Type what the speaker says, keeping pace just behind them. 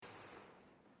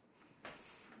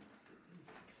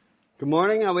Good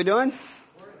morning. How we doing?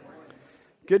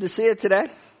 Good to see you today.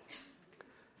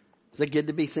 Is it good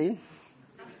to be seen?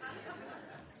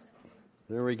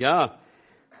 There we go.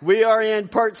 We are in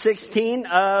part 16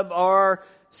 of our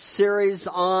series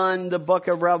on the book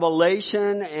of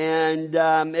Revelation, and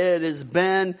it has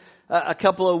been a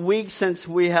couple of weeks since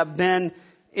we have been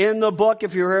in the book.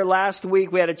 If you were here last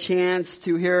week, we had a chance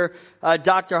to hear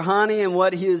Dr. Hani and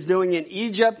what he is doing in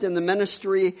Egypt in the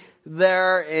ministry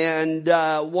there, and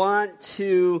want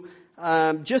to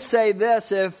just say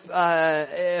this: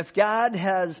 if God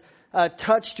has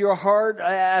touched your heart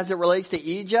as it relates to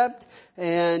Egypt,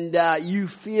 and you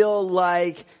feel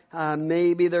like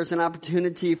maybe there's an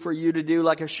opportunity for you to do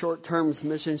like a short-term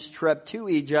missions trip to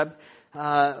Egypt,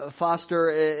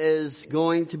 Foster is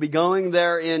going to be going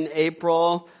there in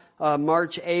April,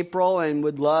 March, April, and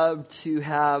would love to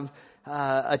have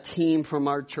a team from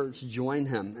our church join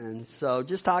him. And so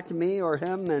just talk to me or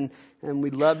him, and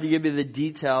we'd love to give you the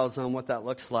details on what that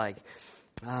looks like.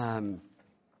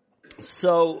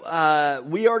 So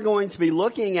we are going to be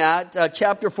looking at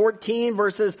chapter 14,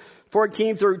 verses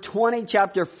 14 through 20,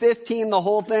 chapter 15, the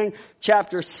whole thing,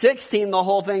 chapter 16, the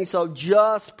whole thing. So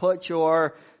just put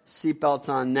your seatbelts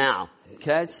on now.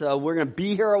 Okay, so we're going to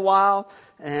be here a while,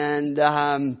 and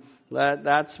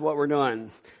that's what we're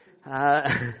doing.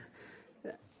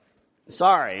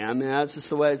 Sorry, I mean, that's just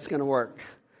the way it's going to work.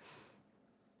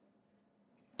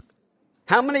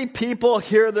 How many people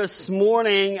here this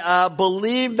morning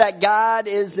believe that God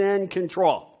is in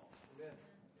control?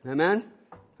 Amen?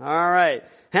 All right.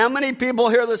 How many people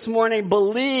here this morning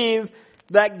believe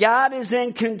that God is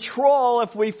in control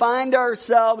if we find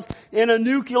ourselves in a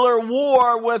nuclear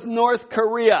war with North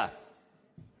Korea?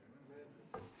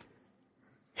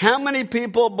 How many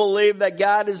people believe that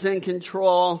God is in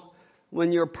control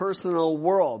when your personal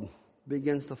world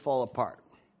begins to fall apart?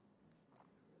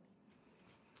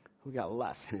 We got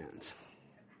less hands.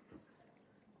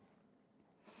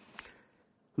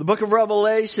 The book of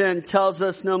Revelation tells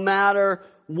us no matter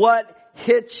what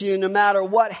hits you, no matter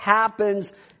what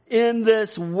happens in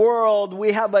this world,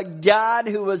 we have a God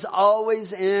who is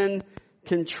always in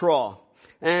control.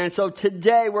 And so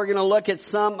today we're going to look at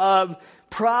some of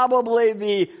probably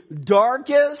the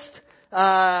darkest,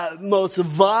 most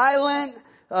violent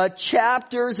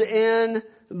chapters in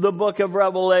the book of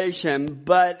Revelation,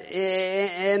 but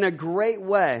in a great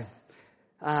way.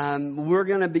 We're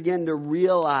going to begin to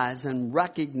realize and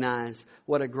recognize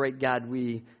what a great God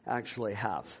we actually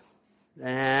have.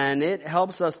 And it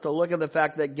helps us to look at the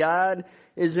fact that God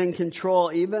is in control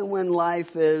even when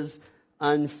life is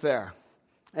unfair.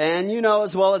 And you know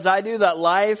as well as I do that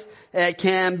life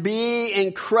can be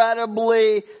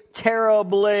incredibly,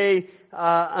 terribly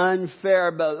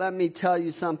unfair. But let me tell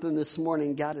you something this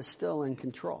morning. God is still in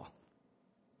control.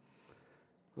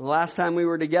 The last time we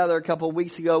were together a couple of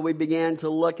weeks ago, we began to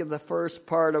look at the first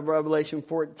part of Revelation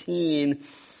 14.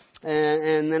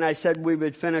 And then I said we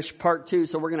would finish part 2.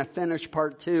 So we're going to finish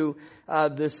part 2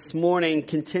 this morning.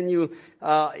 Continue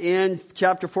in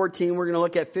chapter 14. We're going to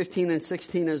look at 15 and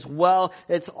 16 as well.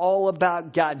 It's all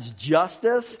about God's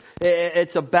justice.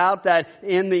 It's about that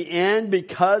in the end,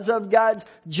 because of God's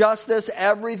justice,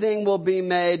 everything will be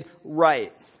made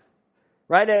right.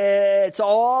 Right? It's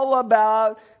all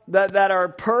about that our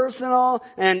personal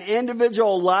and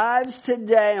individual lives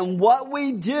today and what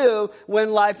we do when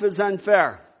life is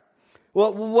unfair.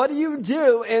 Well, what do you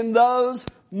do in those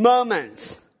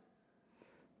moments?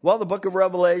 Well, the book of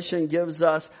Revelation gives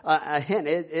us a hint.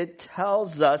 It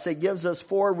tells us, it gives us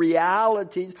 4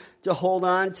 realities to hold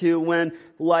on to when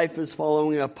life is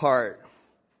falling apart.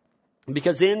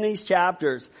 Because in these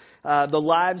chapters, the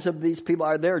lives of these people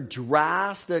are there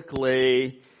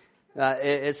drastically,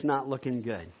 it's not looking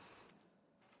good.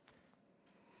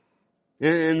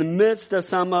 In the midst of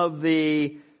some of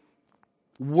the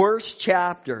worst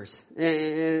chapters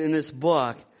in this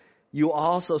book, you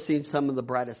also see some of the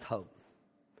brightest hope.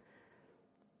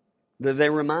 That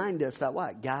they remind us that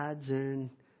what? God's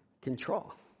in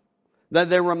control.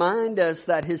 That they remind us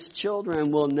that His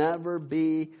children will never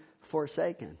be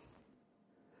forsaken.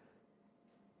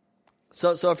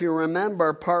 So if you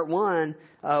remember part 1,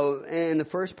 in the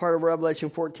first part of Revelation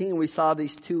 14, we saw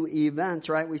these 2 events,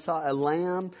 right? We saw a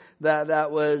lamb that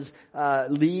was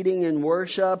leading in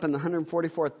worship and the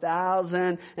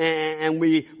 144,000. And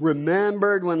we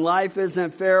remembered when life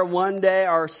isn't fair, one day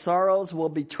our sorrows will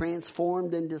be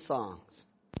transformed into songs.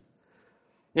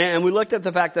 And we looked at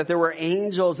the fact that there were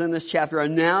angels in this chapter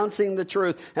announcing the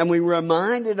truth. And we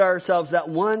reminded ourselves that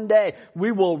one day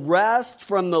we will rest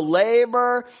from the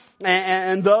labor,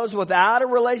 and those without a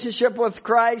relationship with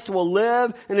Christ will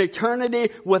live an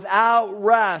eternity without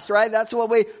rest, right? That's what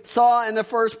we saw in the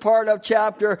first part of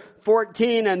chapter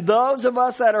 14. And those of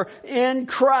us that are in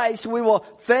Christ, we will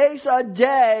face a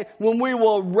day when we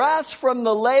will rest from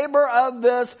the labor of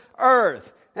this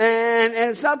earth. And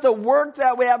it's not the work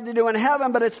that we have to do in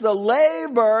heaven, but it's the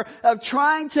labor of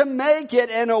trying to make it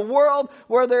in a world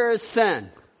where there is sin.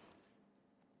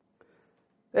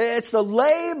 It's the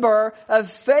labor of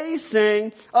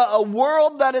facing a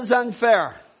world that is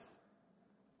unfair.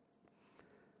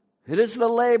 It is the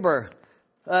labor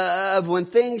of when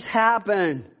things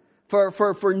happen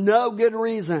for no good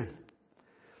reason.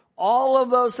 All of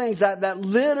those things that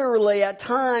literally at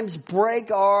times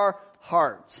break our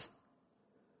hearts.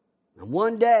 And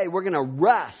one day we're going to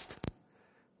rest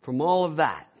from all of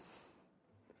that.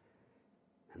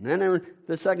 And then in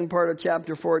the second part of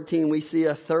chapter 14, we see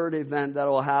a third event that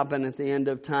will happen at the end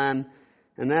of time.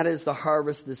 And that is the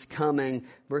harvest is coming.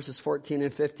 Verses 14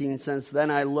 and 15 says,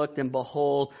 "Then I looked and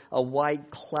behold a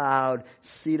white cloud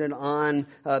seated on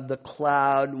the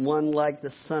cloud, one like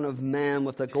the Son of Man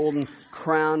with a golden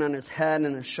crown on his head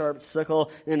and a sharp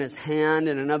sickle in his hand.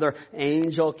 And another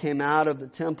angel came out of the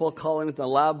temple calling with a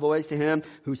loud voice to him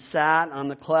who sat on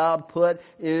the cloud, 'Put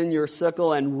in your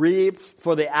sickle and reap,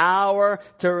 for the hour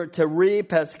to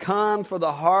reap has come, for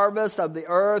the harvest of the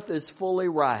earth is fully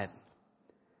ripe.'"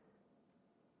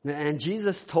 And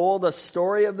Jesus told a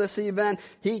story of this event.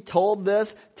 He told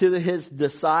this to his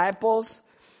disciples.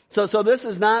 So this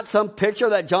is not some picture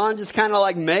that John just kind of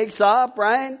like makes up,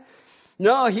 right?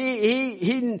 No,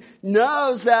 he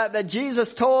knows that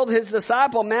Jesus told his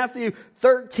disciple, Matthew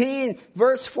 13,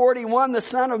 verse 41, "The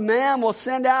Son of Man will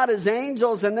send out his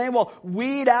angels and they will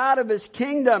weed out of his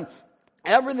kingdom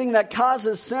everything that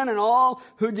causes sin and all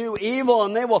who do evil,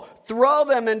 and they will throw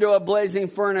them into a blazing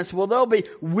furnace. Well, there'll be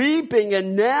weeping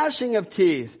and gnashing of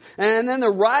teeth. And then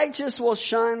the righteous will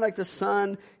shine like the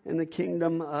sun in the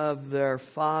kingdom of their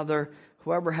Father.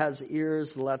 Whoever has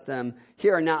ears, let them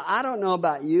hear." Now, I don't know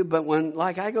about you, but when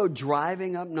I go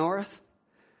driving up north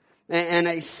and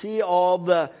I see all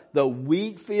the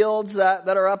wheat fields that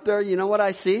are up there, you know what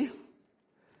I see?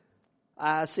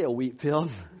 I see a wheat field.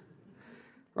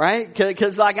 Right?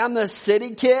 Cause I'm the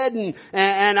city kid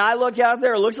and I look out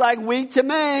there, it looks like wheat to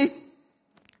me.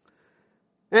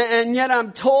 And yet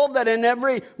I'm told that in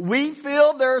every wheat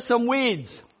field there are some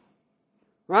weeds.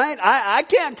 Right? I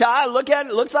can't tell. I look at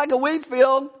it, it looks like a wheat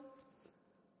field.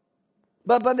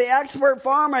 But the expert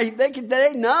farmer,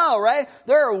 they know, right?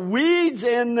 There are weeds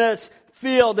in this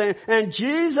field. And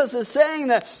Jesus is saying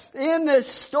that in this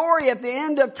story at the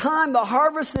end of time, the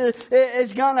harvest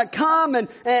is going to come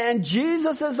and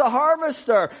Jesus is the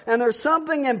harvester. And there's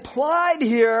something implied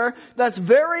here that's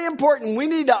very important. We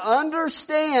need to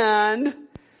understand,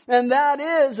 and that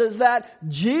is that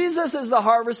Jesus is the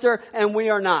harvester and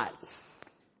we are not.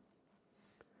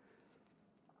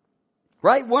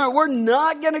 Right? We're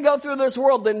not going to go through this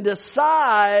world and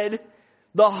decide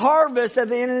the harvest at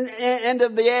the end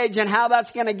of the age and how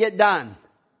that's going to get done.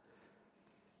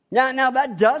 Now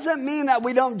that doesn't mean that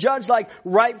we don't judge like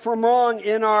right from wrong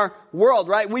in our world,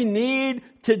 right? We need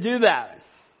to do that.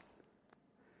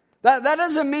 That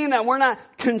doesn't mean that we're not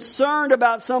concerned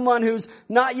about someone who's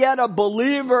not yet a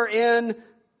believer in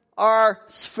our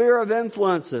sphere of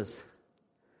influences.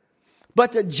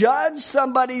 But to judge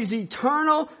somebody's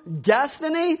eternal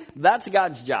destiny, that's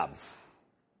God's job.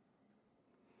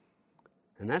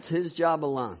 And that's his job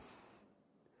alone.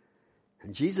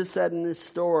 And Jesus said in this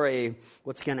story,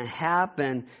 what's going to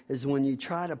happen is when you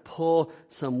try to pull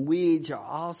some weeds, you're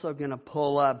also going to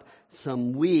pull up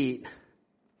some wheat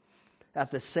at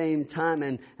the same time.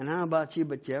 And I don't know about you,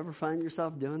 but you ever find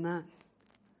yourself doing that?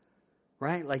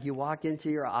 Right? Like you walk into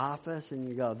your office and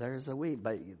you go, "There's a weed."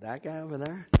 But that guy over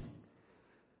there,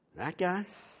 that guy,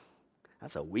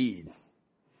 that's a weed.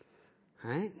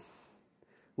 Right?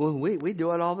 Well, we do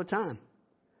it all the time.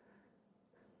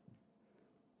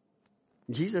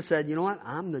 Jesus said, "You know what?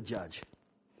 I'm the judge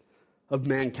of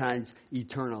mankind's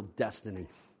eternal destiny.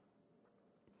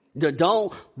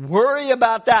 Don't worry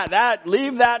about that.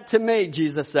 Leave that to me,"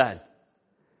 Jesus said.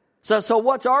 So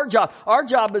what's our job? Our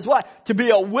job is what? To be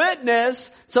a witness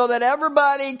so that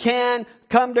everybody can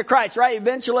come to Christ, right?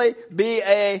 Eventually be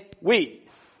a wheat.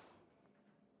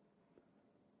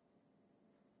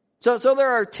 So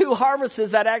there are two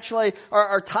harvests that actually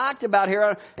are talked about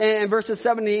here. In verses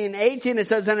 17 and 18, it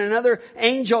says, and another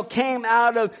angel came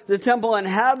out of the temple in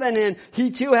heaven, and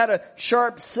he too had a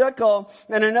sharp sickle.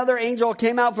 And another angel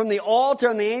came out from the altar,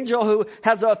 and the angel who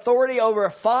has authority over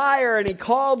fire, and he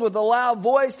called with a loud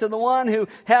voice to the one who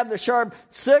had the sharp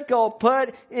sickle,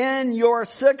 put in your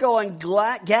sickle and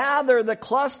gather the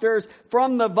clusters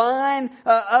from the vine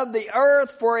of the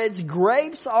earth, for its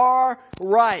grapes are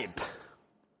ripe.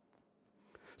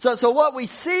 So what we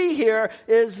see here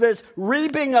is this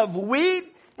reaping of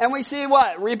wheat, and we see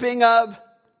what? Reaping of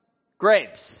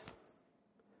grapes.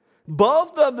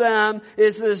 Both of them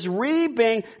is this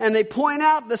reaping, and they point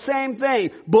out the same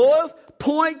thing. Both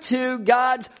point to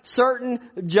God's certain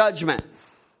judgment.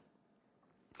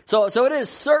 So it is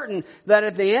certain that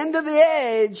at the end of the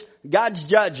age, God's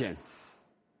judging.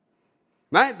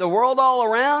 Right? The world all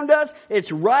around us,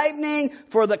 it's ripening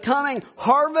for the coming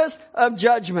harvest of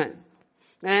judgment.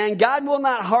 And God will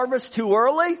not harvest too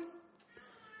early.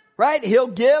 Right? He'll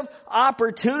give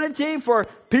opportunity for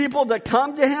people to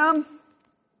come to Him.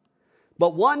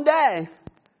 But one day,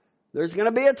 there's going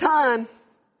to be a time,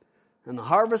 and the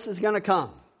harvest is going to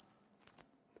come.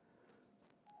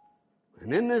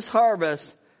 And in this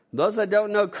harvest, those that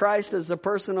don't know Christ as the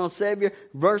personal Savior,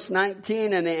 verse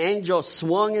 19, and the angel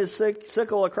swung his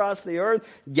sickle across the earth,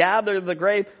 gathered the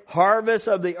great harvest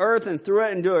of the earth, and threw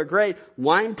it into a great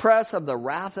winepress of the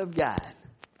wrath of God.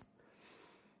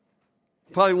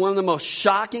 Probably one of the most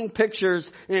shocking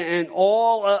pictures in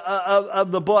all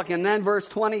of the book. And then verse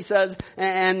 20 says,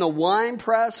 and the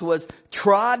winepress was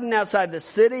trodden outside the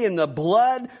city, and the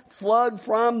blood flowed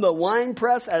from the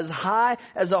winepress as high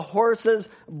as a horse's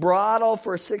bridle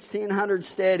for 1,600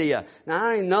 stadia. Now, I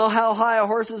don't even know how high a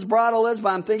horse's bridle is,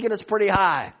 but I'm thinking it's pretty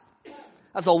high.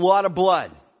 That's a lot of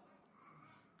blood.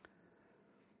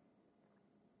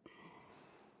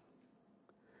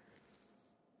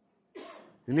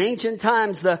 In ancient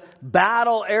times, the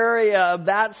battle area of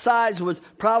that size was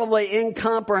probably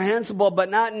incomprehensible, but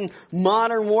not in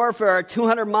modern warfare. A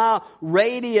 200-mile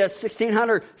radius,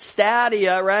 1,600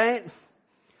 stadia, right?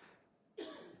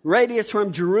 Radius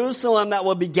from Jerusalem that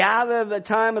will be gathered at the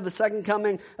time of the second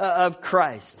coming of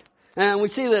Christ. And we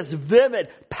see this vivid,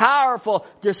 powerful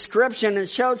description. It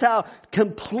shows how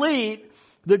complete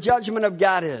the judgment of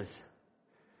God is.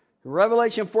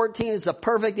 Revelation 14 is the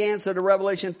perfect answer to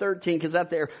Revelation 13, because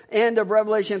at the end of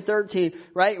Revelation 13,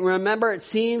 right, remember, it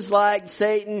seems like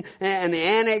Satan and the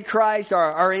Antichrist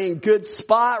are in good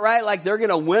spot, right? Like they're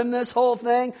going to win this whole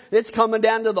thing. It's coming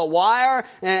down to the wire,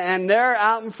 and they're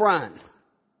out in front.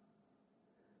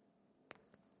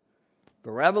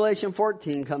 But Revelation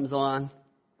 14 comes along,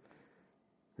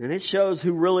 and it shows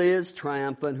who really is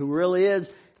triumphant, who really is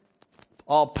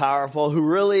all-powerful, who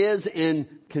really is in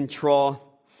control.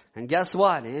 And guess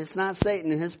what? It's not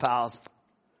Satan and his pals.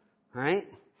 Right?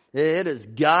 It is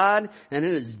God, and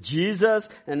it is Jesus,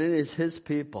 and it is His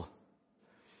people.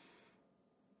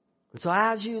 So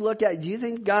as you look at it, do you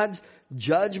think God's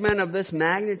judgment of this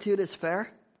magnitude is fair?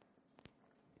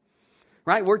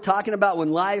 Right? We're talking about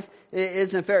when life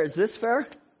isn't fair. Is this fair?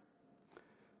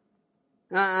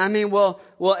 I mean, will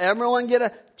everyone get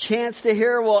a chance to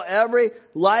hear? Will every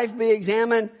life be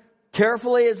examined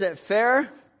carefully? Is it fair?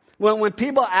 When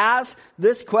people ask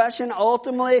this question,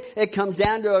 ultimately it comes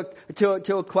down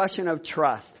to a question of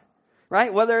trust,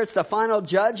 right? Whether it's the final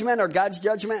judgment or God's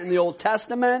judgment in the Old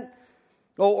Testament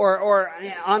or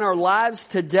on our lives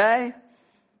today,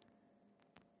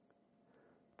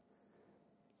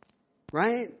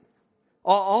 right?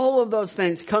 All of those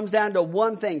things comes down to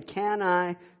one thing: can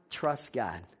I trust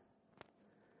God?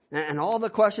 And all the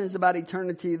questions about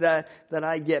eternity that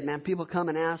I get, man, people come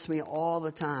and ask me all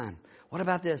the time. What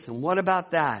about this? And what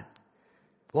about that?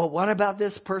 Well, what about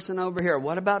this person over here?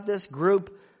 What about this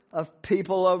group of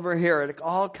people over here? It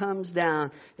all comes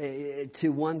down to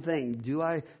one thing. Do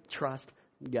I trust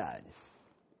God?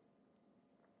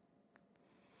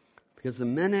 Because the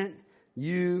minute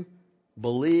you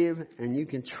believe and you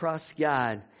can trust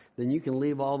God, then you can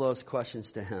leave all those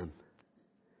questions to Him.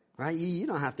 Right? You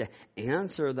don't have to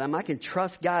answer them. I can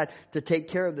trust God to take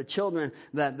care of the children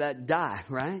that die,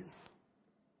 right?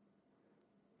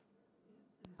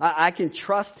 I can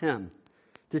trust Him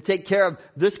to take care of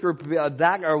this group,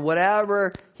 that, or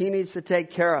whatever He needs to take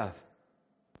care of.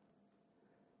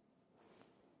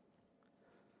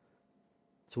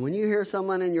 So when you hear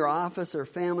someone in your office or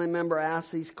family member ask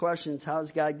these questions, how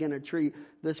is God going to treat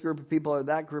this group of people or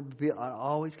that group of people? It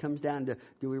always comes down to,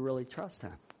 do we really trust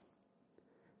Him?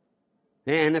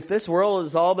 And if this world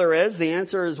is all there is, the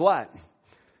answer is what?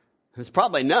 It's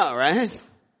probably no, right?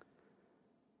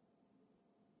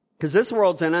 Because this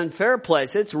world's an unfair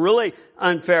place. It's really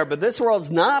unfair, but this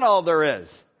world's not all there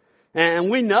is.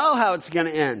 And we know how it's going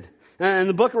to end. And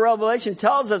the book of Revelation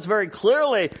tells us very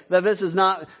clearly that this is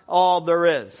not all there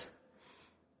is.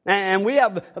 And we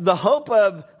have the hope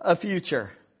of a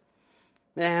future.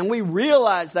 And we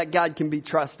realize that God can be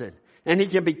trusted. And He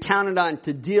can be counted on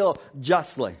to deal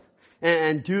justly.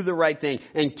 And do the right thing.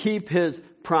 And keep His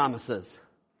promises.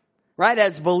 Right?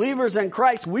 As believers in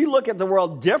Christ, we look at the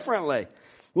world differently.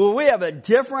 Well, we have a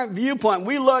different viewpoint.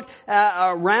 We look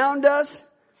around us.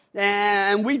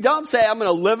 And we don't say, I'm going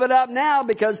to live it up now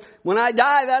because when I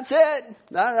die, that's it.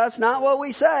 That's not what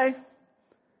we say.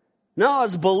 No,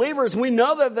 as believers, we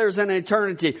know that there's an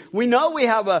eternity. We know we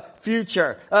have a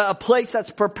future, a place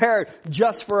that's prepared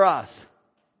just for us.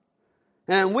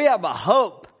 And we have a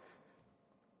hope.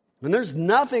 And there's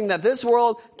nothing that this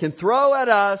world can throw at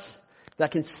us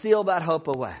that can steal that hope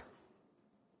away.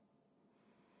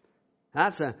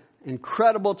 That's an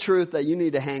incredible truth that you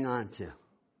need to hang on to.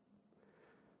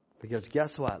 Because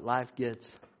guess what? Life gets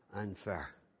unfair.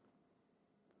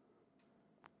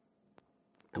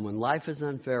 And when life is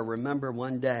unfair, remember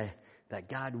one day that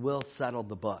God will settle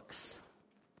the books.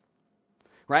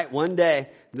 Right? One day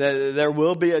there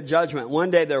will be a judgment.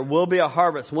 One day there will be a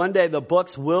harvest. One day the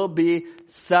books will be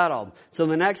settled. So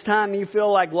the next time you feel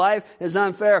like life is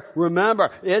unfair,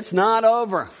 remember, it's not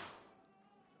over.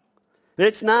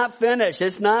 It's not finished.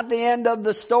 It's not the end of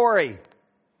the story.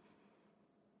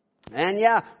 And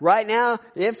yeah, right now,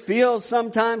 it feels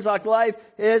sometimes like life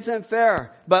isn't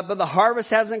fair. But the harvest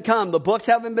hasn't come. The books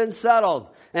haven't been settled.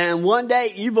 And one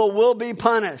day, evil will be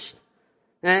punished.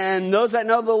 And those that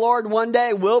know the Lord one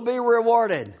day will be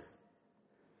rewarded.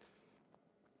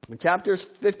 In chapters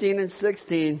 15 and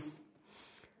 16,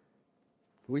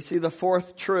 we see the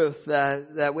fourth truth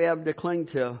that we have to cling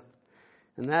to.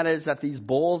 And that is that these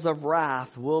bowls of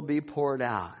wrath will be poured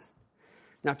out.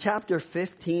 Now, chapter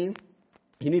 15...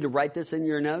 you need to write this in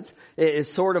your notes. It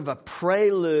is sort of a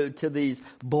prelude to these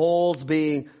bowls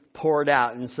being poured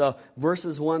out. And so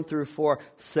verses 1 through 4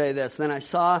 say this. Then I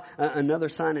saw another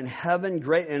sign in heaven,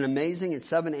 great and amazing, and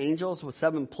 7 angels with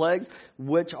 7 plagues,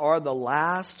 which are the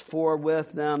last, for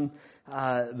with them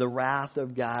the wrath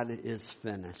of God is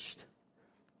finished.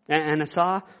 And I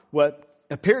saw what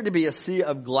appeared to be a sea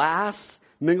of glass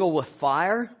mingled with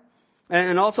fire.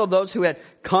 And also those who had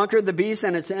conquered the beast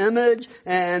and its image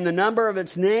and the number of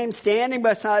its name, standing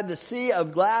beside the sea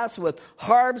of glass with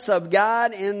harps of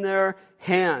God in their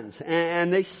hands.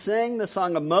 And they sing the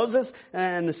song of Moses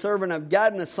and the servant of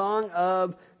God and the song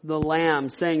of the Lamb,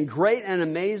 saying, great and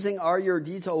amazing are your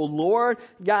deeds, O Lord,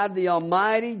 God the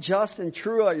Almighty, just and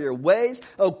true are your ways.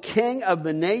 O King of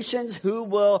the nations, who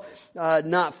will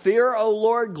not fear, O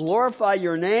Lord, glorify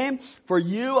your name, for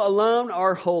you alone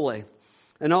are holy.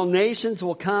 And all nations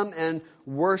will come and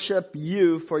worship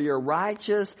you, for your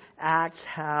righteous acts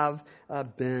have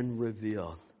been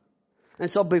revealed.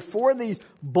 And so before these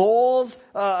bowls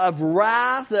of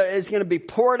wrath is going to be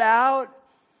poured out,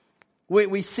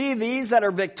 we see these that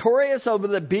are victorious over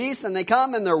the beast, and they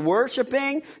come and they're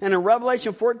worshiping. And in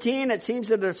Revelation 14, it seems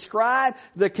to describe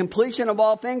the completion of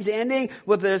all things, ending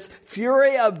with this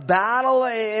fury of battle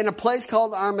in a place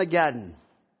called Armageddon.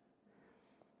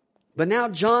 But now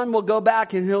John will go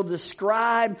back and he'll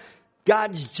describe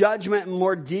God's judgment in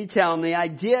more detail. And the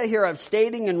idea here of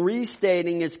stating and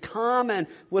restating is common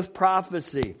with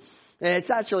prophecy. It's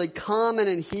actually common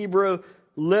in Hebrew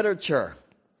literature.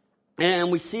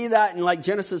 And we see that in like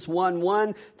Genesis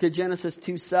 1:1 to Genesis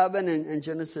 2:7 and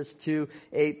Genesis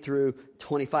 2:8 through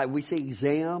 25. We see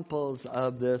examples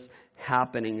of this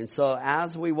happening. And so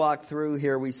as we walk through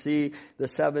here, we see the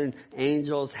 7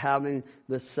 angels having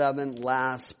the 7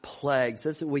 last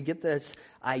plagues. We get this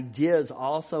ideas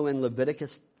also in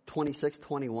Leviticus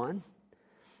 26:21.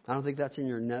 I don't think that's in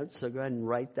your notes, so go ahead and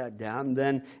write that down.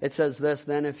 Then it says this,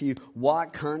 then if you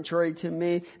walk contrary to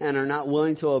me and are not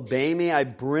willing to obey me, I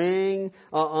bring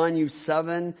on you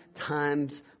 7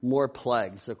 times more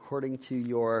plagues according to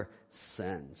your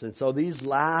sins. And so these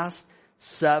last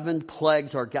 7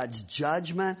 plagues are God's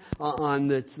judgment on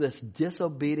this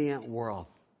disobedient world.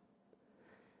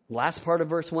 Last part of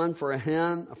verse 1, for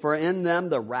in them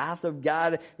the wrath of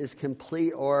God is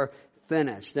complete or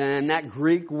finished. And that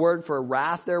Greek word for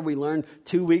wrath there we learned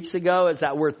 2 weeks ago is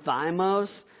that word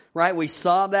thymos. Right? We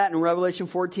saw that in Revelation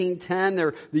 14:10. There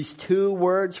are these 2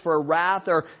 words for wrath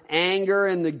or anger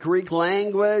in the Greek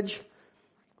language.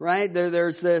 Right?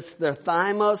 There's the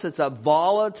thymos. It's a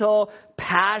volatile,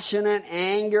 passionate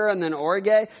anger. And then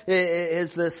orge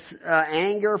is this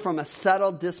anger from a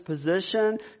settled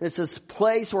disposition. It's this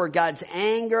place where God's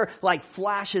anger like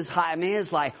flashes high. I mean,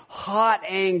 it's like hot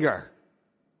anger.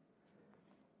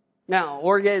 Now,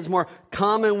 orge is a more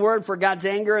common word for God's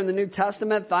anger in the New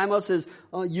Testament. Thymos is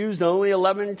used only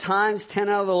 11 times, 10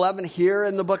 out of 11 here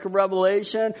in the book of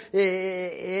Revelation.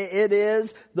 It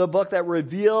is the book that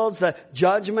reveals the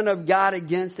judgment of God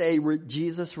against a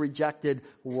Jesus-rejected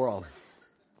world.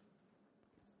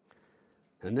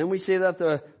 And then we see that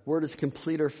the word is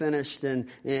complete or finished, and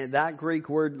that Greek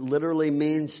word literally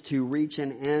means to reach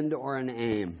an end or an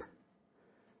aim.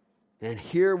 And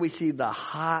here we see the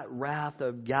hot wrath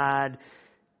of God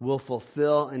will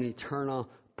fulfill an eternal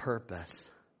purpose.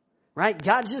 Right?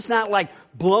 God's just not like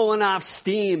blowing off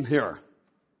steam here.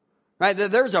 Right?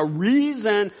 There's a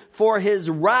reason for His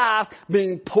wrath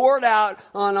being poured out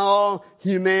on all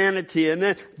humanity. And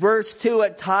then verse 2,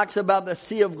 it talks about the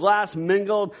sea of glass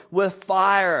mingled with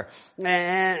fire.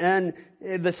 And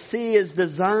the sea is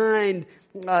designed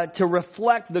to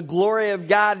reflect the glory of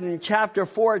God. And in chapter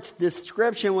 4, its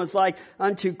description was like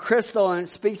unto crystal, and it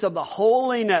speaks of the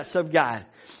holiness of God.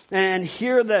 And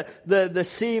here the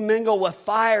sea mingled with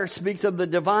fire speaks of the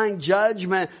divine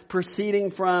judgment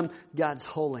proceeding from God's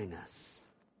holiness.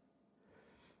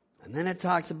 And then it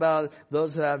talks about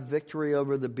those who have victory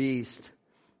over the beast.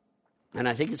 And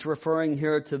I think it's referring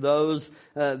here to those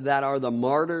that are the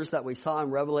martyrs that we saw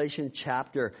in Revelation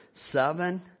chapter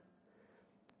 7.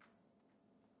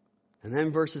 And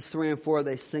then verses 3 and 4,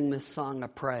 they sing this song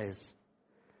of praise.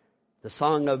 The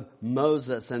song of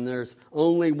Moses. And there's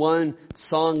only one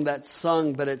song that's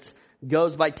sung, but it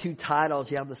goes by two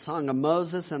titles. You have the song of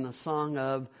Moses and the song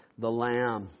of the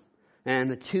Lamb.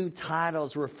 And the two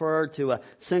titles refer to a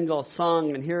single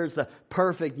song. And here's the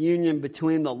perfect union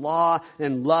between the law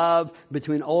and love,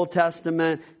 between Old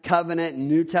Testament covenant and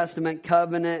New Testament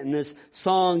covenant. And this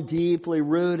song, deeply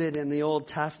rooted in the Old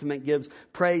Testament, gives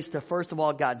praise to, first of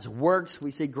all, God's works.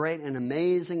 We see great and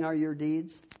amazing are your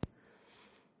deeds.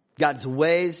 God's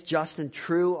ways, just and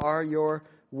true are your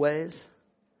ways.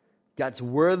 God's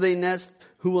worthiness,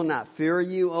 who will not fear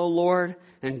you, O Lord,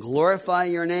 and glorify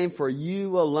your name, for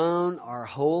you alone are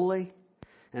holy.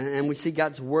 And we see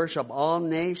God's worship. All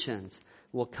nations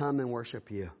will come and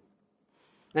worship you.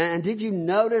 And did you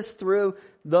notice through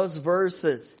those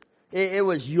verses, it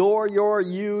was your,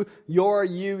 you,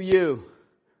 you.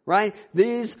 Right?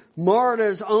 These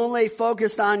martyrs only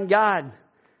focused on God.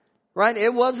 Right?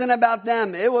 It wasn't about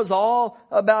them. It was all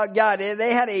about God.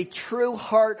 They had a true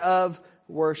heart of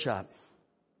worship.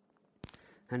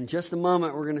 And in just a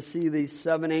moment, we're going to see these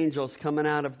 7 angels coming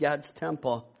out of God's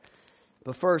temple.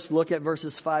 But first, look at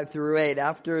verses 5 through 8.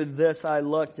 After this, I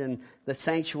looked, and the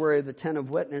sanctuary of the tent of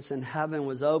witness in heaven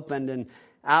was opened, and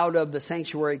out of the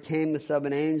sanctuary came the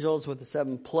 7 angels with the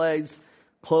 7 plagues,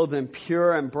 clothed in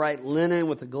pure and bright linen,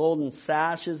 with the golden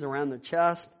sashes around their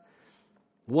chest.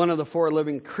 One of the 4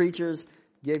 living creatures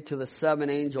gave to the 7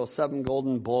 angels 7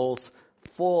 golden bowls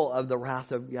full of the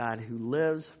wrath of God, who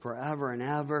lives forever and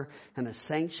ever. And the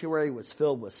sanctuary was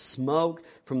filled with smoke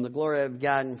from the glory of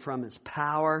God and from His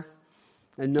power.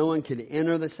 And no one could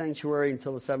enter the sanctuary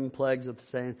until the 7 plagues of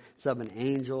the 7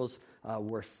 angels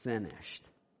were finished.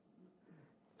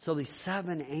 So these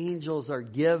 7 angels are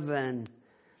given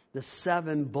the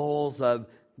 7 bowls of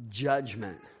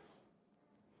judgment.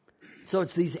 So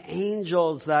it's these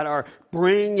angels that are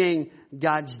bringing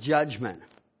God's judgment.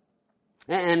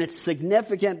 And it's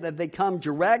significant that they come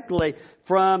directly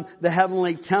from the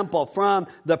heavenly temple, from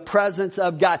the presence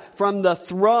of God, from the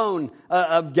throne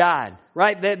of God,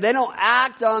 right? They don't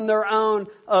act on their own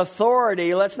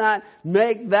authority. Let's not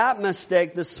make that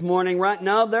mistake this morning, right?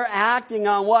 No, they're acting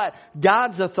on what?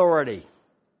 God's authority.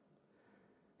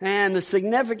 And the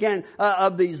significance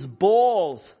of these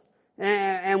bowls,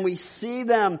 and we see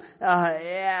them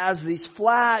as these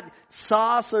flat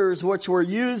saucers which were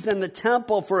used in the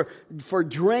temple for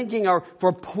drinking or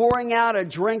for pouring out a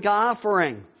drink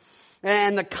offering.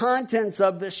 And the contents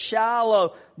of this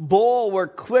shallow bowl were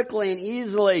quickly and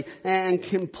easily and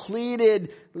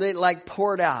completed, like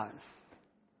poured out.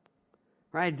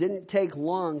 Right? It didn't take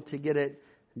long to get it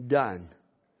done.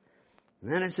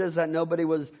 And then it says that nobody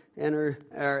was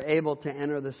able to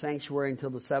enter the sanctuary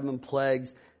until the 7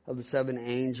 plagues of the 7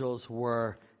 angels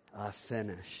were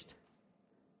finished.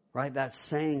 Right? That's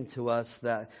saying to us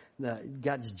that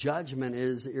God's judgment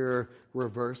is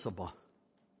irreversible.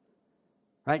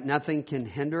 Right? Nothing can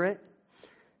hinder it.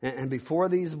 And before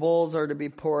these bowls are to be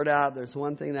poured out, there's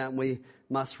one thing that we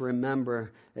must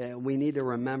remember. We need to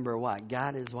remember what?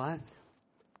 God is what?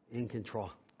 In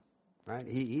control. Right?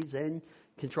 He's in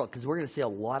control. Because we're going to see a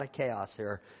lot of chaos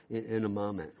here in a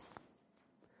moment.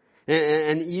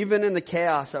 And even in the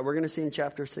chaos that we're going to see in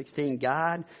chapter 16,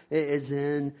 God is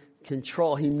in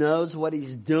control. He knows what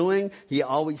He's doing. He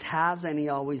always has and He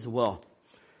always will.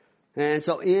 And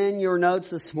so in your notes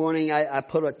this morning, I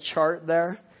put a chart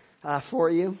there for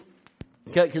you.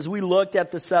 Because we looked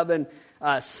at the 7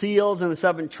 seals and the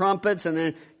 7 trumpets. And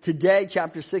then today,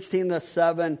 chapter 16, the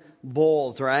 7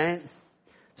 bowls, right?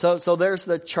 So there's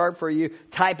the chart for you.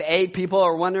 Type A people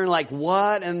are wondering, like,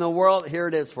 what in the world? Here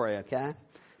it is for you, okay?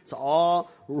 It's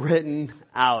all written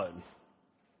out.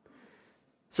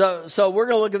 So we're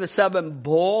going to look at the 7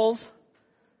 bowls.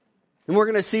 And we're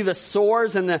going to see the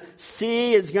swords, and the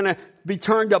sea is going to be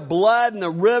turned to blood, and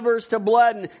the rivers to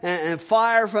blood, and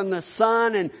fire from the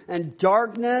sun, and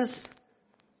darkness.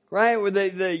 Right? Where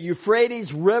the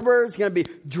Euphrates River is going to be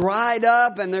dried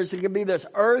up, and there's going to be this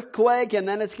earthquake, and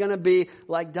then it's going to be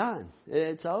like done.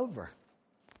 It's over.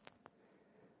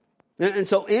 And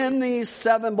so in these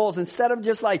 7 bowls, instead of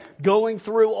just like going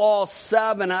through all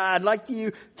 7, I'd like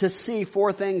you to see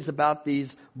 4 things about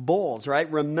these bowls, right?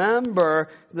 Remember,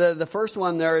 the first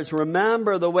one there is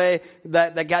remember the way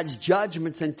that God's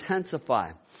judgments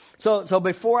intensify. So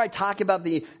before I talk about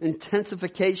the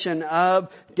intensification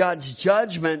of God's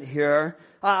judgment here,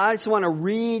 I just want to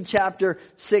read chapter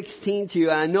 16 to you.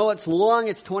 I know it's long,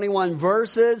 it's 21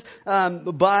 verses,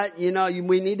 but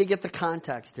we need to get the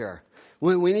context here.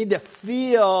 We need to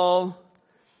feel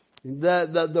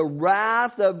the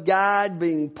wrath of God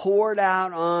being poured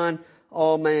out on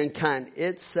all mankind.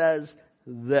 It says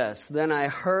this: Then I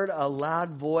heard a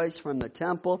loud voice from the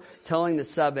temple telling the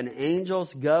 7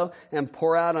 angels, go and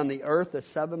pour out on the earth the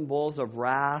 7 bowls of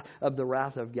the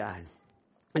wrath of God.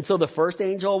 And so the first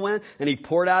angel went, and he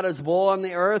poured out his bowl on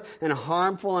the earth, and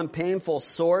harmful and painful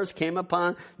sores came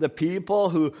upon the people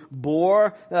who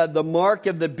bore the mark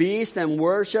of the beast and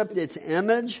worshipped its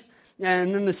image.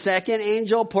 And then the second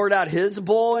angel poured out his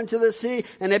bowl into the sea,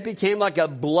 and it became like a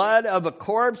blood of a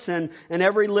corpse, and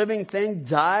every living thing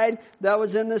died that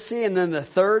was in the sea. And then the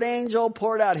third angel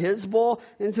poured out his bowl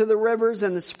into the rivers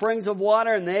and the springs of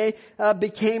water, and they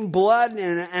became blood.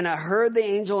 And I heard the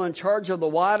angel in charge of the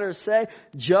waters say,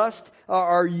 just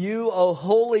are you, O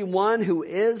Holy One, who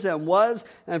is and was,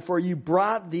 and for you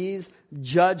brought these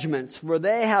judgments. For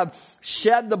they have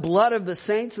shed the blood of the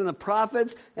saints and the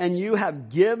prophets, and you have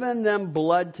given them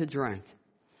blood to drink.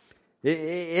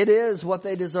 It is what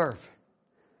they deserve.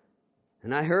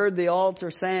 And I heard the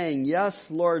altar saying, yes,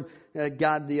 Lord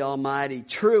God the Almighty,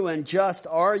 true and just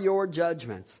are your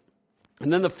judgments.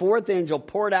 And then the fourth angel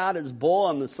poured out his bowl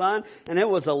on the sun, and it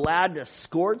was allowed to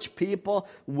scorch people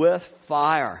with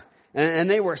fire. And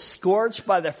they were scorched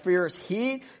by the fierce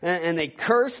heat, and they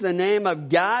cursed the name of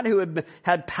God who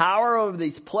had power over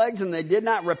these plagues, and they did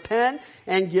not repent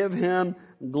and give him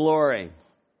glory.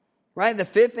 Right? The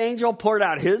fifth angel poured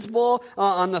out his bowl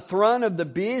on the throne of the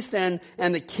beast, and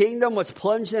the kingdom was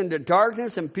plunged into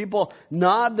darkness, and people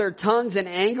gnawed their tongues in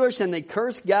anguish, and they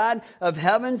cursed God of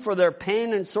heaven for their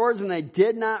pain and sores, and they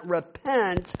did not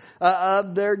repent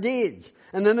of their deeds.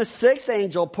 And then the sixth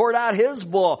angel poured out his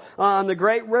bowl on the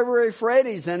great river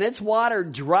Euphrates, and its water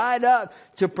dried up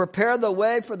to prepare the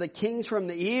way for the kings from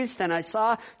the east. And I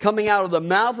saw coming out of the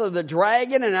mouth of the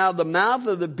dragon, and out of the mouth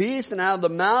of the beast, and out of the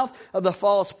mouth of the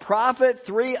false prophet,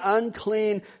 3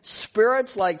 unclean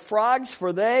spirits like frogs,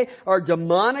 for they are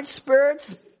demonic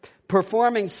spirits,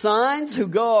 performing signs, who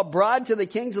go abroad to the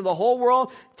kings of the whole world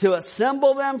to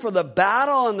assemble them for the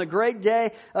battle on the great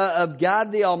day of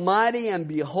God the Almighty. And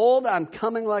behold, I'm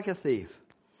coming like a thief.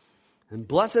 And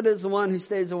blessed is the one who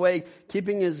stays awake,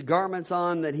 keeping his garments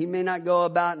on, that he may not go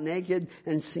about naked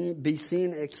and be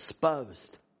seen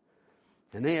exposed.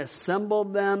 And they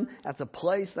assembled them at the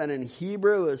place that in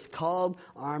Hebrew is called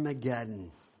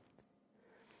Armageddon.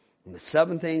 And the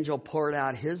seventh angel poured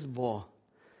out his bowl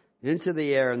into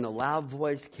the air, and the loud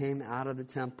voice came out of the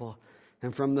temple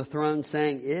and from the throne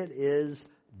saying, it is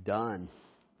done.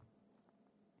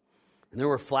 And there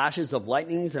were flashes of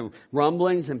lightnings and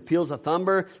rumblings and peals of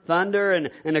thunder and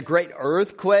a great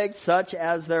earthquake, such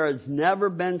as there has never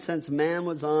been since man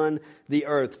was on the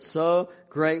earth. So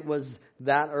great was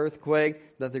that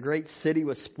earthquake that the great city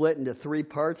was split into 3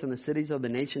 parts, and the cities of the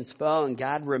nations fell. And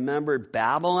God remembered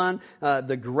Babylon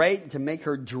the great, to make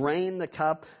her drain the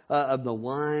cup of the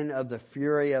wine of the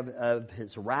fury of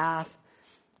his wrath.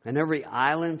 And every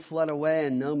island fled away,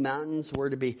 and no mountains were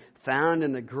to be found.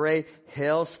 And the great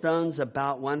hailstones,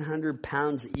 about 100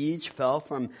 pounds each, fell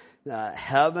from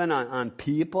heaven on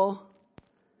people.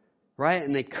 Right?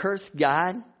 And they cursed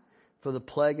God for the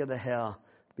plague of the hail,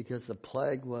 because the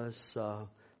plague was so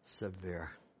severe.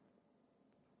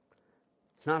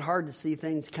 It's not hard to see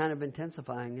things kind of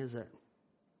intensifying, is it?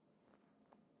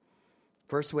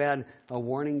 First we had a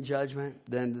warning judgment,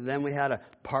 then we had a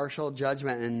partial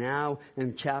judgment, and now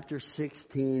in chapter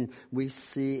 16 we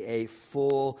see a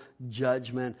full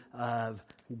judgment of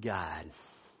God.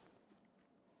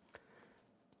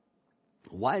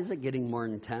 Why is it getting more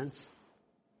intense?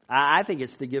 I think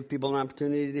it's to give people an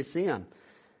opportunity to see Him.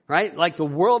 Right? Like the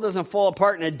world doesn't fall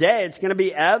apart in a day. It's going to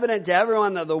be evident to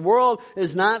everyone that the world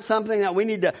is not something that we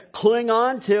need to cling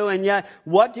on to. And yet,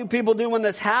 what do people do when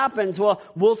this happens? Well,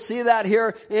 we'll see that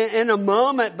here in a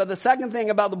moment. But the second thing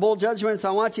about the bowl judgments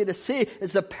I want you to see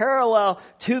is the parallel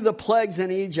to the plagues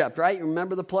in Egypt. Right? You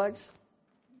remember the plagues?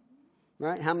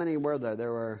 Right? How many were there?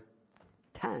 There were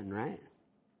 10, right?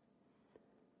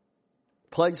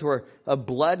 Plagues were of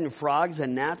blood and frogs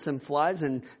and gnats and flies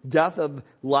and death of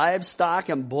livestock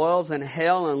and boils and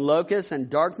hail and locusts and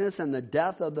darkness and the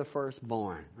death of the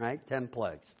firstborn. Right? 10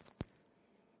 plagues.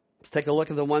 Let's take a look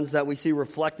at the ones that we see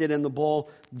reflected in the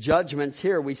bowl judgments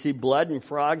here. We see blood and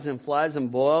frogs and flies and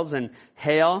boils and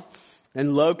hail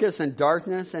and locusts and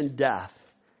darkness and death.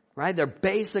 Right? They're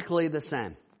basically the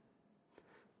same.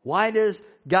 Why does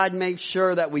God make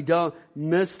sure that we don't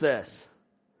miss this?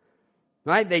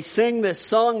 Right? They sing this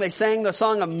song. They sang the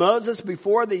song of Moses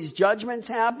before these judgments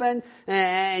happened.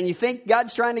 And you think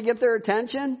God's trying to get their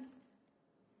attention?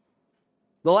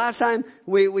 The last time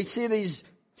we see these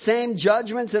same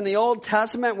judgments in the Old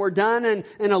Testament were done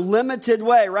in a limited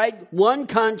way, right? One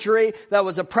country that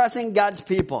was oppressing God's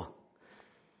people.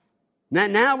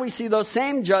 Now we see those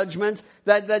same judgments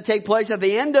that take place at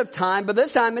the end of time, but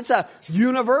this time it's a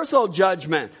universal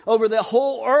judgment over the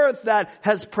whole earth that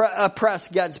has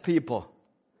oppressed God's people.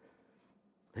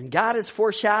 And God is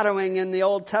foreshadowing in the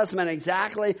Old Testament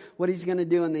exactly what He's going to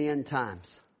do in the end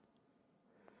times.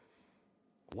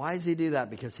 Why does He do that?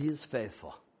 Because He is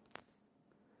faithful.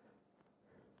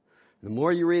 The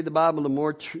more you read the Bible, the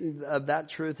more of that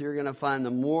truth you're going to find. The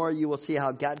more you will see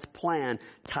how God's plan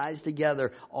ties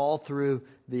together all through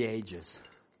the ages.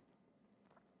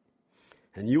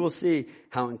 And you will see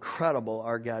how incredible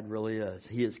our God really is.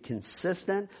 He is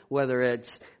consistent, whether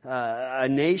it's a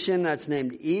nation that's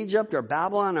named Egypt or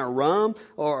Babylon or Rome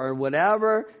or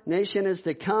whatever nation is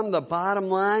to come. The bottom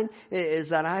line is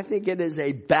that I think it is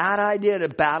a bad idea to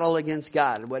battle against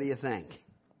God. What do you think?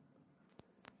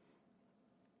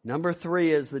 Number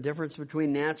 3 is the difference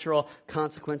between natural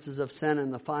consequences of sin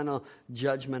and the final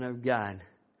judgment of God.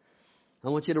 I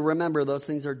want you to remember those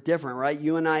things are different, right?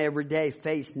 You and I every day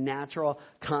face natural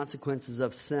consequences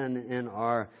of sin in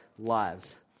our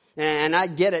lives. And I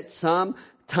get it.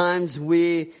 Sometimes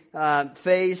we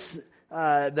face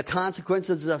the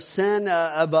consequences of sin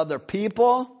of other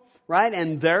people, right?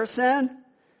 And their sin.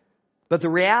 But the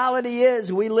reality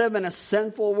is we live in a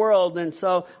sinful world, and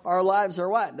so our lives are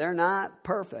what? They're not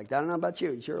perfect. I don't know about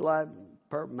you. Is your life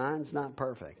perfect? Mine's not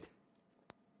perfect.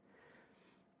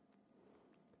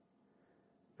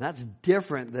 That's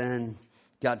different than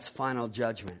God's final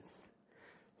judgment.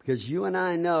 Because you and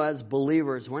I know as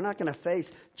believers, we're not going to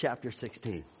face chapter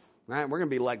 16. Right? We're going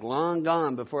to be like long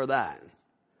gone before that.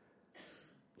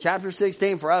 Chapter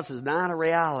 16 for us is not a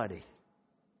reality.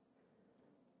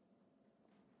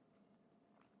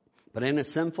 But in a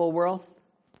sinful world,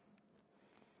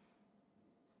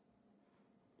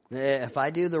 if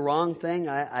I do the wrong thing,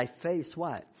 I face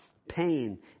what?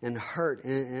 Pain and hurt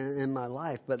in my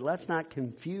life. But let's not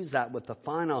confuse that with the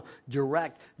final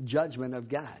direct judgment of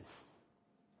God.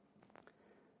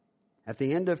 At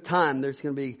the end of time, there's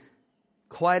going to be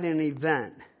quite an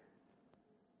event.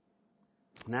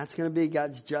 And that's going to be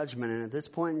God's judgment. And at this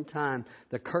point in time,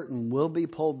 the curtain will be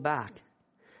pulled back.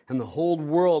 And the whole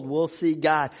world will see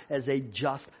God as a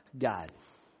just God.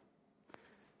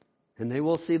 And they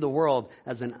will see the world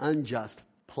as an unjust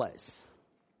place.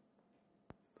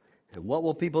 And what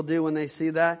will people do when they see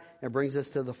that? It brings us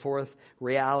to the fourth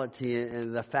reality.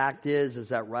 And the fact is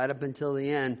that right up until the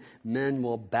end, men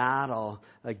will battle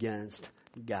against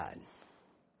God.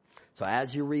 So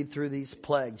as you read through these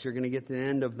plagues, you're going to get to the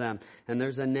end of them. And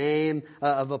there's a name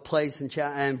of a place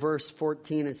in verse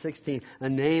 14 and 16. A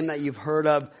name that you've heard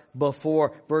of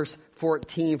before. Verse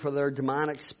 14, for their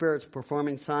demonic spirits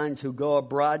performing signs who go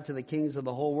abroad to the kings of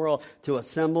the whole world to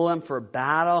assemble them for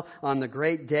battle on the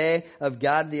great day of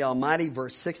God the Almighty.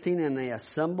 Verse 16, and they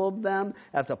assembled them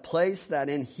at the place that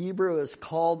in Hebrew is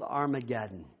called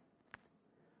Armageddon.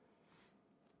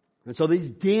 And so these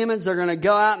demons are going to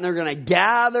go out and they're going to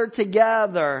gather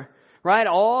together, right?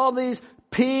 All these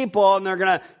people, and they're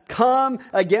going to come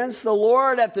against the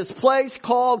Lord at this place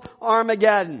called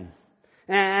Armageddon.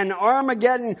 And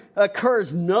Armageddon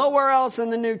occurs nowhere else in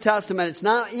the New Testament. It's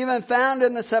not even found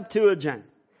in the Septuagint.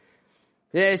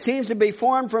 It seems to be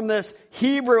formed from this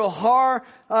Hebrew Har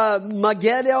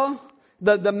Megiddo,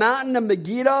 the mountain of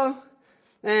Megiddo.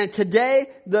 And today,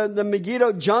 the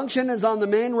Megiddo Junction is on the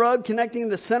main road connecting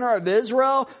the center of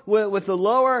Israel with the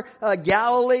lower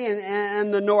Galilee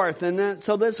and the north. And then,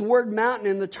 so this word mountain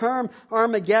in the term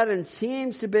Armageddon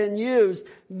seems to have been used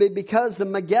because the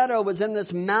Megiddo was in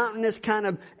this mountainous kind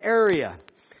of area.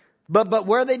 But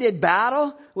where they did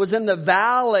battle was in the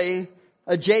valley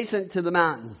adjacent to the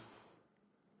mountain.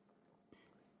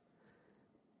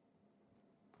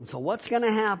 And so what's going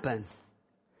to happen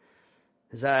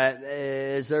is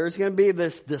there's going to be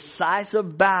this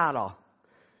decisive battle,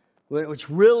 which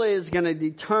really is going to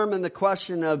determine the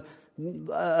question of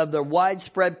the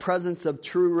widespread presence of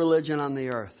true religion on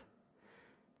the earth.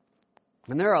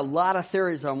 And there are a lot of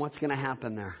theories on what's going to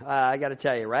happen there. I got to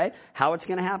tell you, right? How it's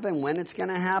going to happen, when it's going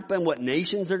to happen, what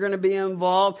nations are going to be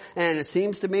involved. And it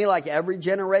seems to me like every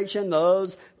generation,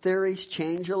 those theories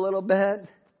change a little bit.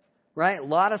 Right? A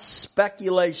lot of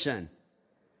speculation.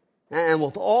 And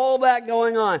with all that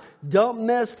going on, don't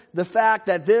miss the fact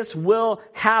that this will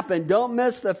happen. Don't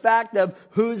miss the fact of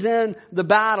who's in the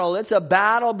battle. It's a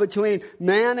battle between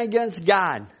man against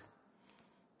God.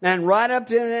 And right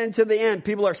up into the end,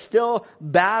 people are still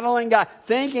battling God,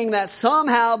 thinking that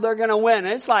somehow they're going to win.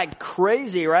 It's like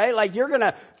crazy, right? Like you're going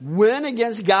to win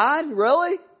against God?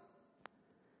 Really?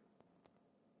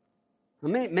 I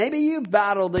mean, maybe you've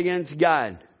battled against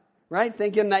God, right?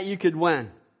 Thinking that you could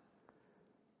win.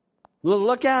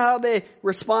 Look at how they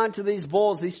respond to these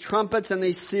bowls, these trumpets, and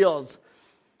these seals.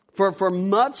 For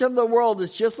much of the world,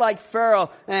 it's just like Pharaoh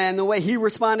and the way he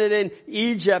responded in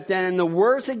Egypt. And the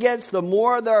worse it gets, the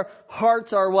more their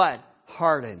hearts are what?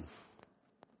 Hardened.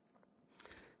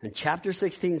 And chapter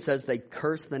 16 says they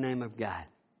cursed the name of God.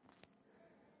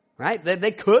 Right?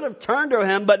 They could have turned to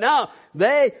him, but no,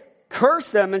 they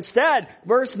cursed them instead.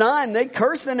 Verse 9, they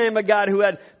cursed the name of God who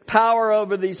had power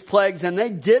over these plagues, and they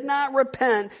did not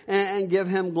repent and give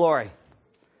him glory.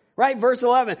 Right? Verse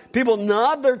 11, people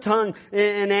gnawed their tongue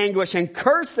in anguish and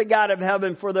cursed the God of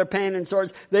heaven for their pain and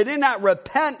sores. They did not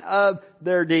repent of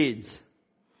their deeds.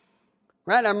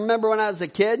 Right? I remember when I was a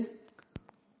kid,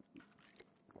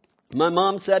 my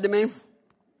mom said to me,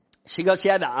 she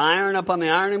had the iron up on the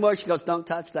ironing board. She goes, don't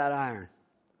touch that iron.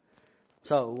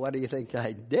 So what do you think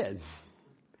I did?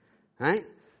 Right?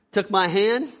 Took my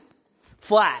hand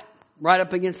flat right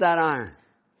up against that iron.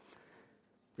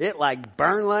 It like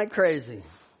burned like crazy.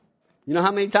 You know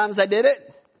how many times I did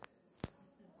it?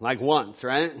 Like once,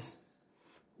 right?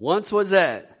 Once was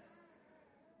it.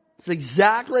 It's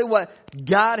exactly what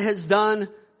God has done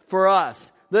for us.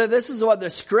 This is what the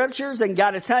scriptures and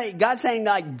God is saying. God's saying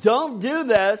like, don't do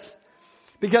this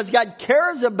because God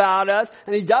cares about us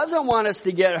and he doesn't want us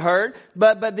to get hurt.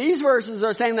 But these verses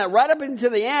are saying that right up into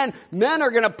the end, men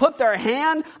are going to put their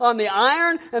hand on the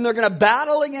iron and they're going to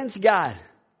battle against God.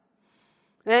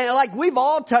 And like we've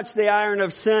all touched the iron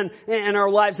of sin in our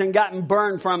lives and gotten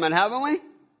burned from it, haven't we?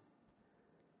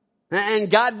 And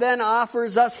God then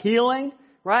offers us healing,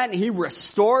 right? And he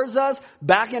restores us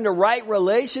back into right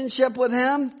relationship with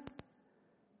him.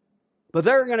 But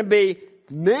there are going to be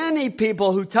many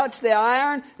people who touch the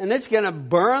iron and it's going to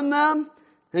burn them.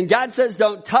 And God says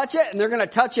don't touch it, and they're going to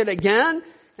touch it again.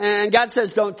 And God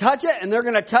says don't touch it, and they're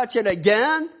going to touch it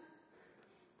again.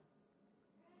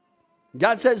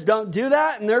 God says don't do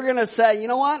that, and they're going to say, you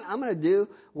know what? I'm going to do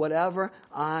whatever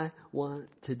I want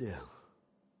to do.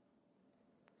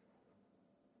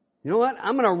 You know what?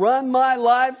 I'm going to run my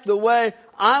life the way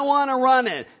I want to run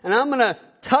it. And I'm going to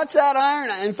touch that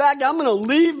iron. In fact, I'm going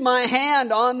to leave my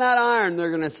hand on that iron, they're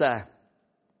going to say.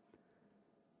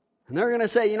 And they're going to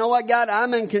say, you know what, God?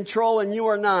 I'm in control and you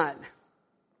are not.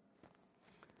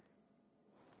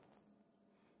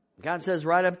 God says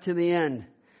right up to the end,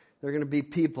 they're going to be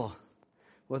people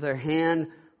with their hand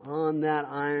on that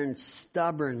iron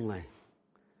stubbornly.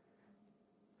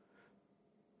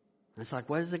 It's like,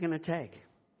 what is it going to take?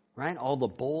 Right? All the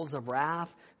bowls of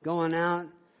wrath going out,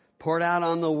 poured out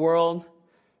on the world.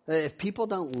 If people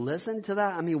don't listen to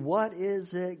that, I mean, what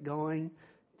is it going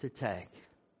to take?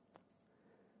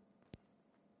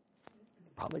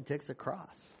 It probably takes a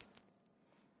cross.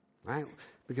 Right?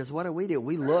 Because what do?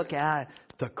 We look at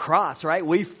the cross, right?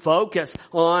 We focus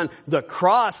on the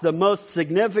cross. The most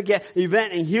significant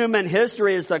event in human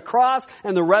history is the cross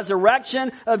and the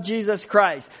resurrection of Jesus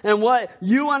Christ. And what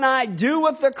you and I do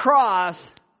with the cross,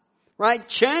 right,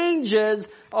 changes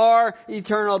our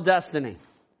eternal destiny.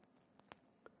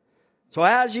 So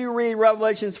as you read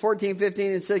Revelations 14,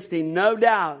 15, and 16, no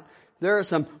doubt there are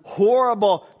some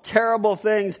horrible, terrible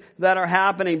things that are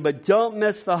happening, but don't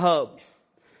miss the hope.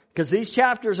 Because these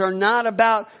chapters are not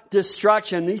about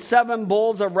destruction. These 7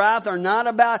 bowls of wrath are not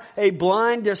about a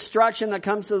blind destruction that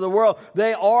comes to the world.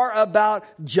 They are about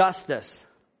justice.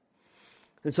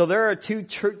 And so there are two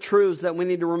truths that we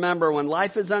need to remember. When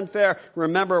life is unfair,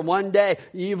 remember one day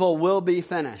evil will be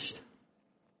finished.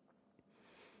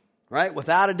 Right?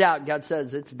 Without a doubt, God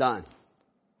says it's done.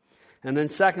 And then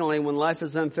secondly, when life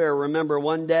is unfair, remember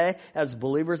one day, as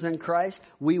believers in Christ,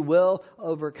 we will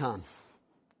overcome.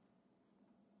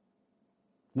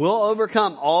 We'll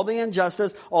overcome all the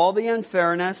injustice, all the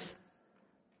unfairness,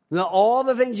 all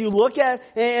the things you look at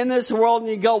in this world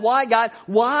and you go, why God?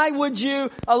 Why would you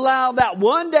allow that?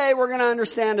 One day we're going to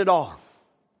understand it all.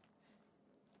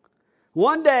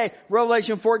 One day,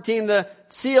 Revelation 14, the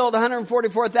sealed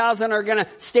 144,000 are going to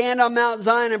stand on Mount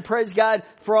Zion and praise God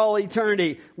for all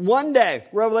eternity. One day,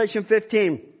 Revelation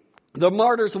 15, the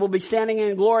martyrs will be standing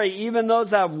in glory, even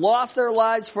those that have lost their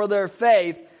lives for their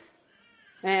faith,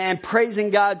 and praising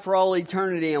God for all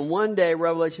eternity. And one day,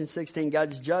 Revelation 16,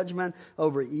 God's judgment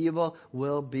over evil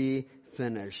will be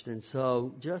finished. And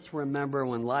so just remember,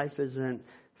 when life isn't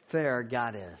fair,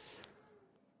 God is.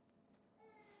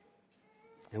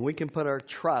 And we can put our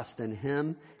trust in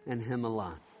Him and Him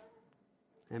alone.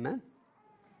 Amen?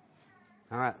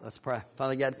 All right, let's pray.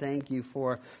 Father God, thank you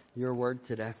for your word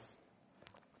today.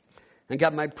 And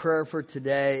God, my prayer for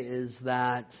today is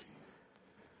that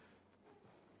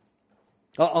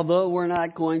although we're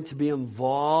not going to be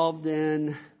involved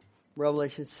in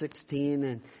Revelation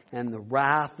 16 and the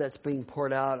wrath that's being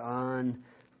poured out on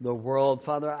the world,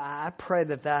 Father, I pray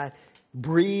that that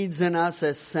breeds in us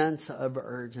a sense of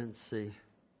urgency.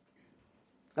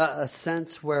 A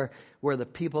sense where the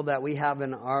people that we have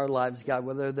in our lives, God,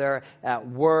 whether they're at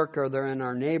work or they're in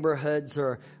our neighborhoods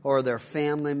or they're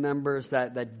family members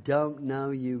that don't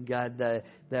know you, God,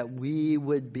 that we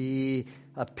would be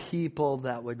a people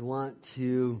that would want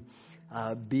to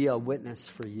be a witness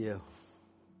for you.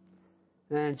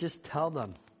 And just tell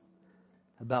them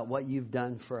about what you've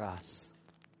done for us.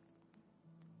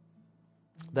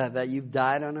 That you've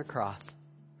died on a cross.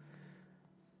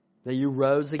 That you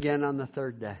rose again on the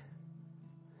third day.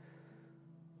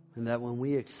 And that when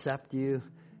we accept you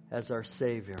as our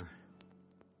Savior,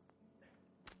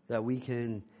 that we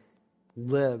can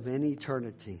live in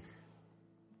eternity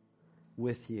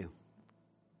with you.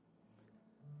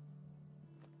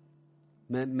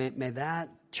 May that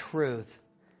truth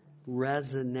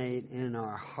resonate in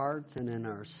our hearts and in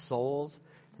our souls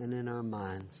and in our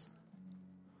minds.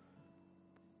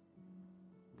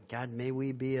 God, may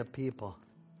we be a people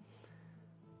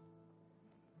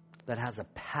that has a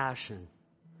passion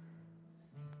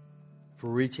for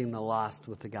reaching the lost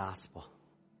with the gospel,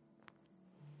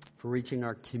 for reaching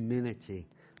our community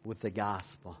with the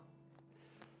gospel,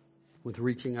 with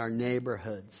reaching our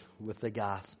neighborhoods with the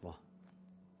gospel.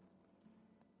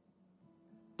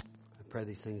 I pray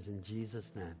these things in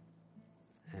Jesus' name.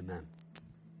 Amen.